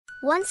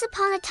Once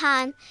upon a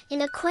time,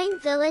 in a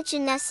quaint village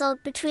nestled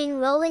between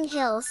rolling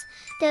hills,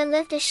 there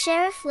lived a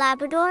Sheriff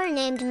Labrador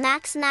named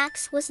Max.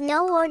 Max was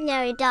no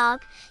ordinary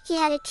dog. He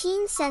had a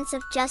keen sense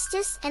of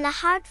justice and a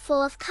heart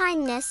full of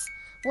kindness.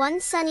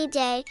 One sunny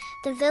day,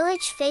 the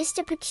village faced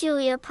a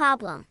peculiar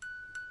problem.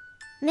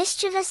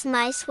 Mischievous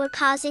mice were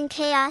causing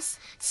chaos,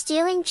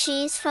 stealing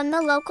cheese from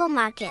the local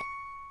market.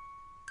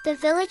 The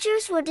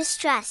villagers were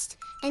distressed,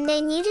 and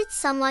they needed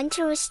someone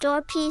to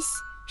restore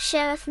peace.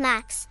 Sheriff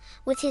Max,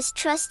 with his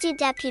trusty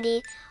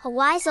deputy, a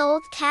wise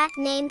old cat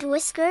named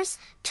Whiskers,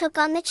 took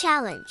on the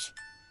challenge.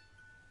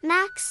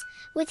 Max,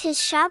 with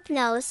his sharp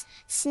nose,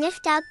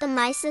 sniffed out the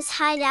mice's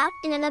hideout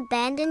in an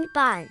abandoned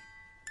barn.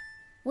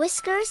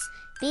 Whiskers,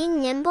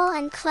 being nimble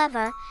and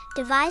clever,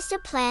 devised a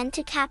plan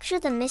to capture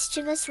the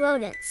mischievous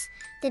rodents.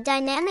 The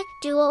dynamic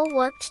duo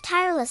worked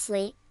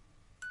tirelessly,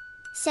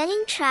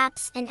 setting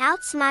traps and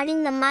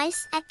outsmarting the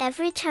mice at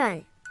every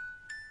turn.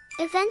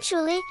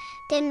 Eventually,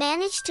 they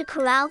managed to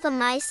corral the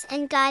mice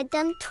and guide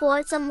them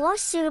towards a more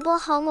suitable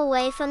home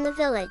away from the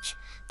village.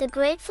 The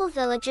grateful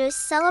villagers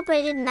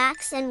celebrated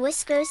Max and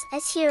Whiskers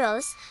as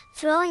heroes,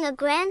 throwing a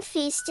grand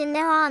feast in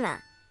their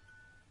honor.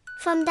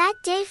 From that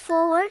day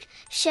forward,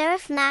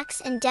 Sheriff Max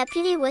and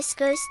Deputy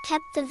Whiskers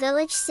kept the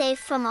village safe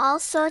from all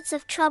sorts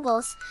of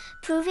troubles,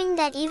 proving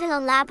that even a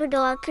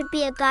Labrador could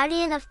be a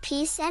guardian of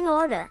peace and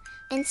order.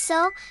 And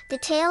so, the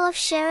tale of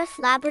Sheriff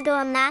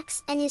Labrador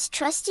Max and his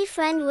trusty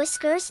friend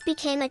Whiskers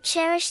became a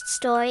cherished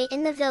story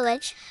in the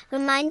village,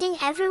 reminding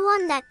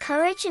everyone that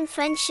courage and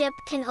friendship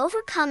can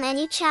overcome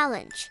any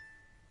challenge.